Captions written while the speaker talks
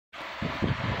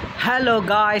Hello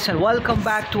guys and welcome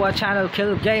back to our channel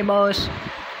Kill Gamers.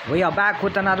 We are back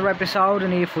with another episode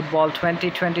in efootball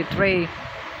 2023.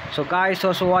 So guys,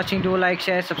 those who are watching, do like,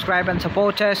 share, subscribe and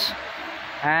support us.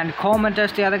 And comment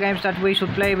us the other games that we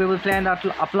should play. We will play and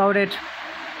upload it.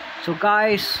 So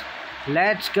guys,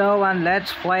 let's go and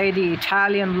let's play the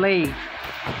Italian League.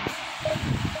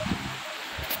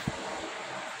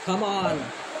 Come on.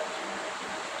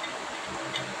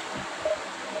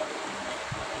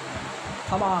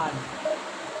 Come on.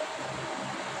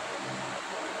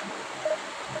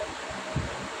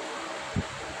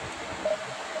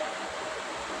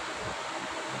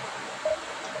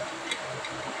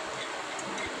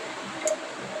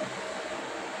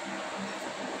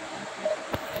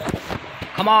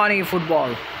 Come on,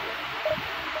 efootball.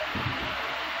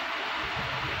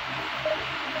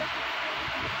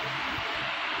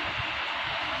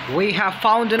 We have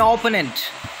found an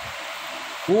opponent.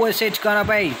 Who is it gonna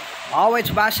be? Oh, it's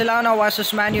Barcelona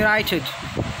versus Man United.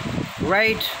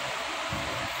 Great.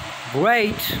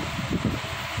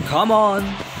 Come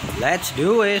on, let's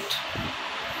do it.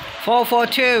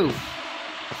 4-4-2.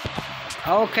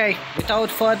 Okay, without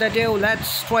further ado,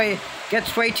 let's get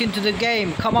straight into the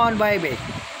game. Come on, baby.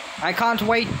 I can't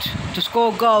wait to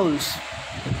score goals.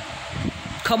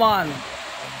 Come on.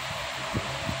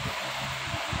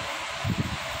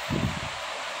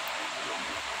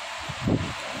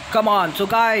 Come on. So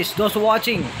guys, those who are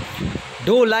watching,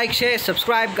 do like, share,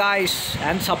 subscribe guys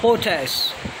and support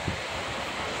us.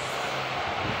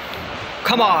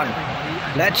 Come on,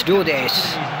 let's do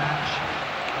this.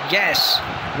 Yes,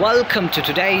 welcome to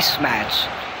today's match.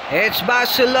 It's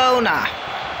Barcelona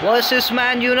versus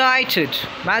Man United,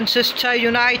 Manchester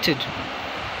United.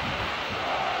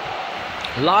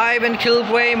 Live in Kill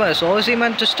Gamers.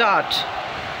 Osimhen to start.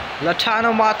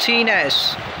 Lautaro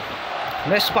Martinez.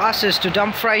 Missed passes to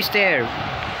Dumfries there.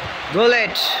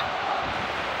 Bullet.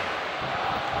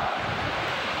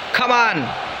 Come on,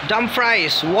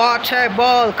 Dumfries. What a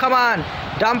ball. Come on.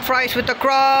 Dumfries with the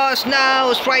cross.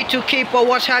 Now straight to keeper.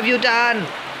 What have you done?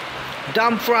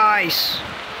 Dumfries.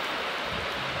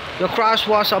 The cross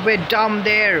was a bit dumb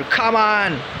there. Come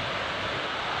on.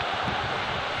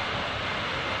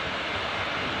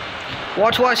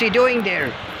 What was he doing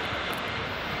there?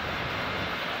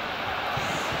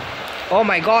 Oh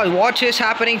my god, what is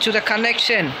happening to the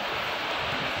connection?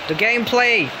 The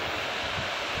gameplay.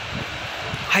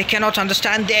 I cannot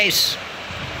understand this.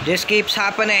 This keeps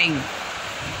happening.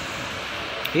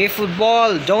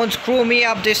 efootball, don't screw me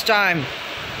up this time.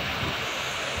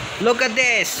 Look at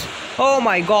this. Oh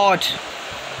my god.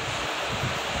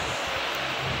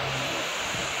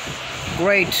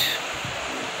 Great.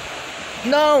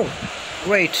 No.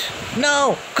 Great.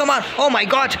 No. Come on. Oh my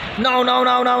god. No.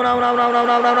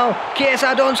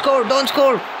 Chiesa, don't score.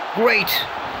 Great.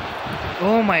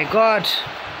 Oh my god.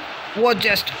 What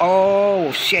just...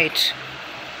 Oh shit.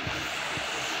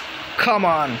 Come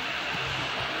on.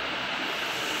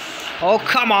 Oh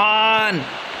come on.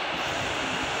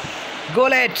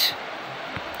 Gullet.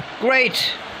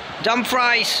 Great.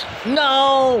 Dumfries.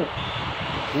 No.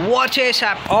 What is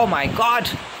happening? Oh my god.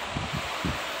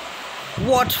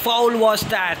 What foul was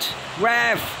that?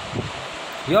 Ref.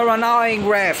 You're annoying,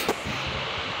 ref.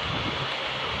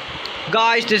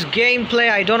 Guys, this gameplay,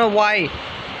 I don't know why.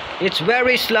 It's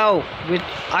very slow.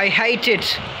 I hate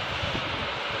it.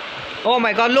 Oh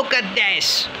my god, look at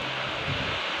this.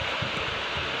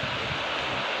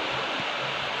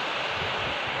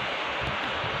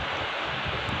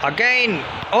 Again.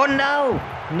 Oh no.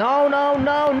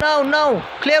 No.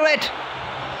 Clear it.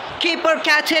 Keeper,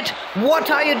 catch it.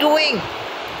 What are you doing?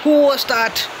 Who was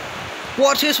that?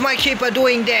 What is my keeper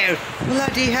doing there?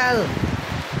 Bloody hell.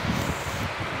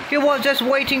 He was just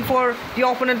waiting for the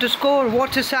opponent to score.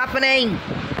 What is happening?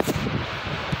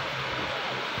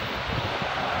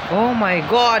 Oh my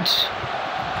god.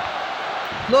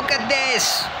 Look at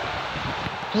this.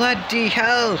 Bloody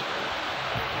hell.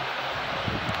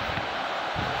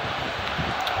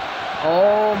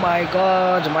 Oh my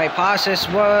god, my pass is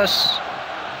worse.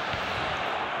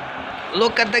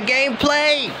 Look at the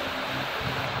gameplay.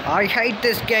 I hate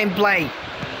this gameplay.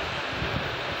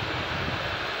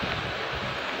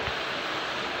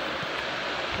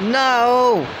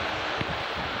 No.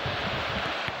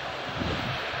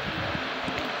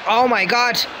 Oh my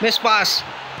god, miss pass.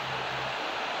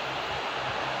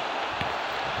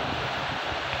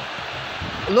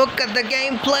 Look at the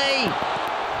gameplay.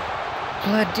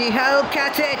 Bloody hell,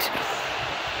 catch it.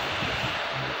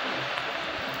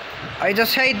 I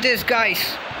just hate this, guys.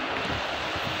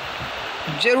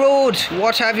 Giroud,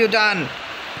 what have you done?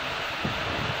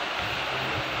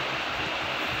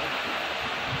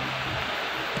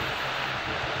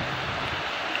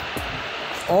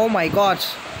 Oh my god.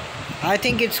 I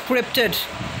think it's scripted.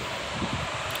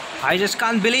 I just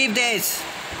can't believe this.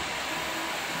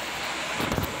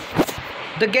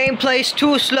 The gameplay is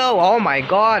too slow. Oh my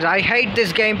god. I hate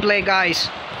this gameplay, guys.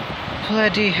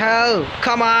 Bloody hell.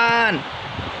 Come on.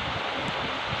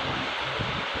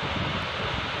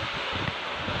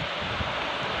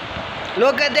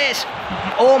 Look at this.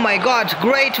 Oh my god.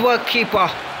 Great work,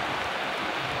 keeper.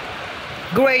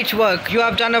 Great work. You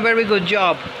have done a very good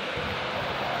job.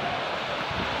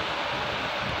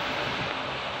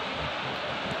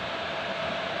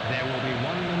 There will be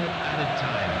 1 minute added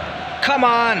time. Come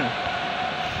on.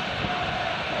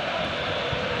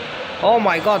 Oh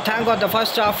my god. Thank god the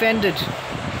first half ended.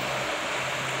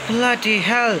 Bloody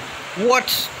hell.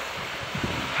 What?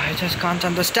 I just can't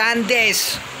understand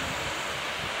this.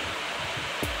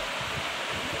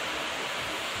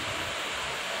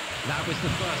 That was the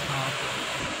first half.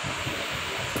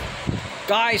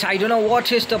 Guys, I don't know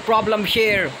what is the problem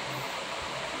here.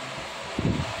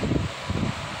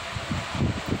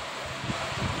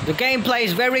 The gameplay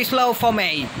is very slow for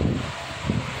me.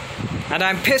 And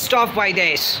I'm pissed off by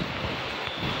this.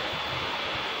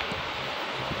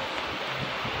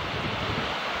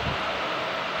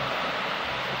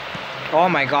 Oh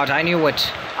my god, I knew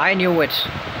it. I knew it.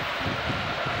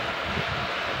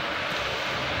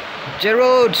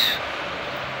 Giroud.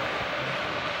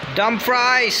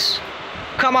 Dumfries.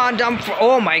 Come on, Dumfries.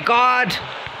 Oh my god.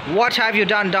 What have you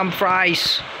done,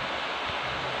 Dumfries?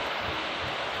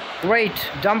 Great.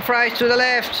 Dumfries to the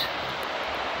left.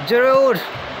 Giroud.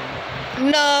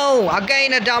 No.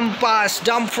 Again a dumb pass.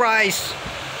 Dumfries.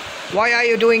 Why are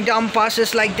you doing dumb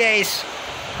passes like this?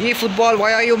 eFootball,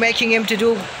 why are you making him to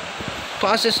do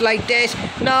passes like this?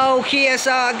 No. Here's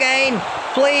again.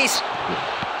 Please.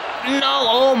 No,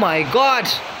 oh my god.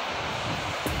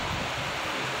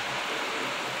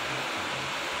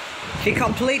 He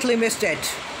completely missed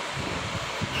it.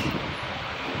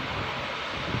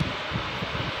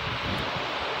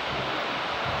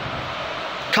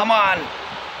 Come on,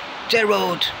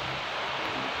 Giroud.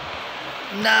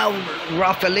 Now,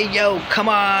 Rafaelio, come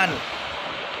on.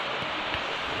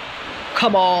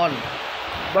 Come on,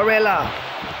 Barella.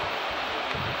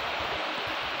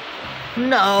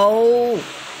 No.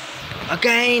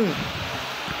 Again.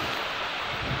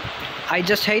 I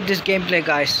just hate this gameplay,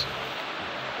 guys.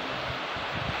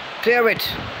 Clear it.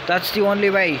 That's the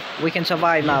only way we can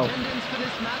survive now. Attendance for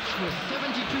this match was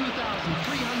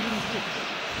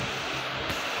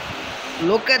 72,306.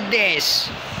 Look at this.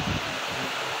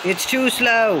 It's too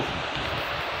slow.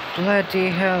 Bloody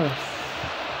hell.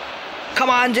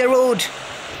 Come on, Giroud.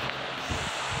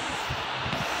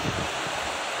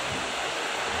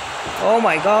 Oh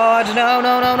my god, no,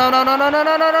 no, no, no, no, no, no, no,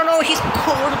 no, no, no, no, he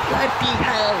scored, bloody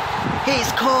hell, he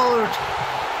scored.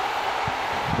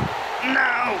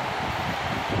 No,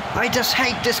 I just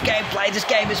hate this gameplay, this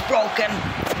game is broken.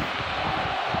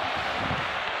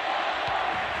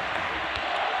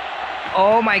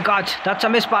 Oh my god, that's a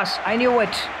mispass, I knew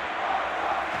it.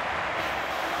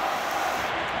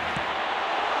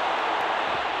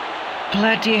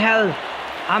 Bloody hell,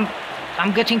 I'm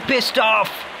getting pissed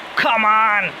off, come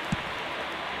on.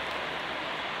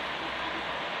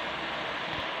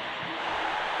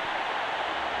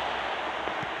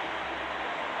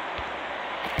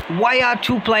 Why are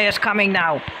two players coming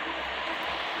now?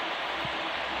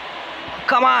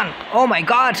 Come on. Oh my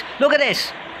god. Look at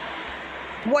this.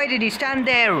 Why did he stand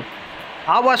there?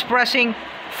 I was pressing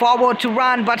forward to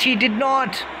run, but he did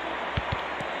not.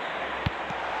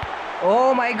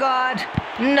 Oh my god.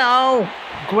 No.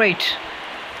 Great.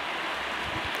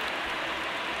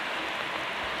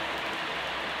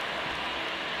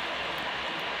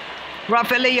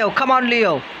 Rafaelio. Come on,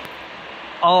 Leo.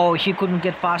 Oh, he couldn't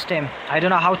get past him. I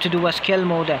don't know how to do a skill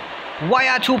mode. Why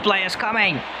are two players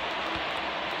coming?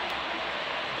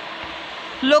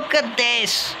 Look at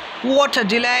this. What a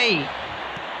delay.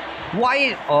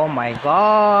 Why? Oh my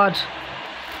god.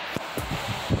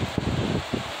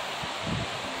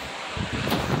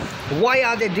 Why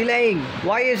are they delaying?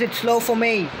 Why is it slow for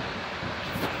me?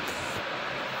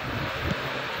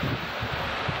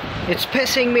 It's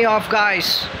pissing me off,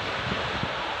 guys.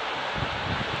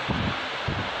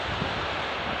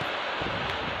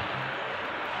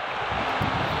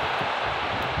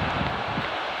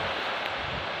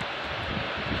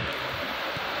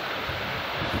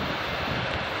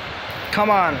 Come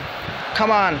on,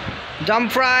 come on,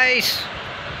 Dumfries.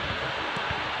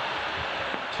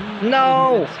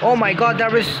 No, oh my god,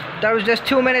 there is just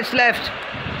 2 minutes left.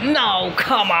 No,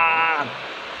 come on.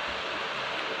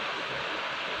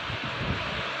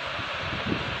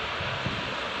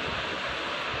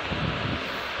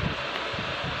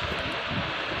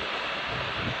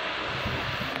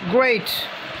 Great.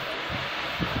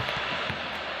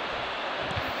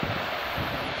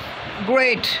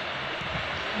 Great.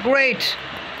 Great.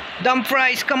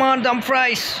 Dumfries, come on,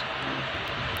 Dumfries.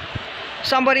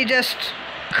 Somebody just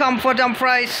come for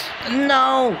Dumfries.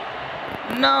 No.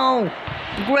 No.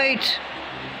 Great.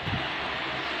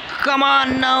 Come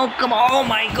on, no, come on. Oh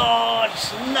my God.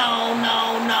 No,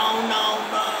 no, no, no,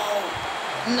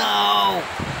 no. No.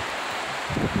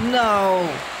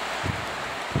 No.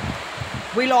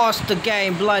 We lost the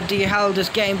game. Bloody hell, this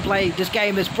game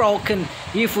is broken.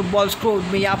 eFootball screwed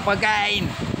me up again.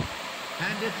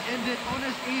 And it's ended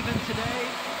honest even today.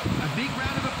 A big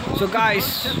round of applause. So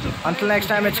guys, until next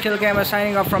time, it's Kill Gamer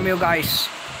signing off from you guys.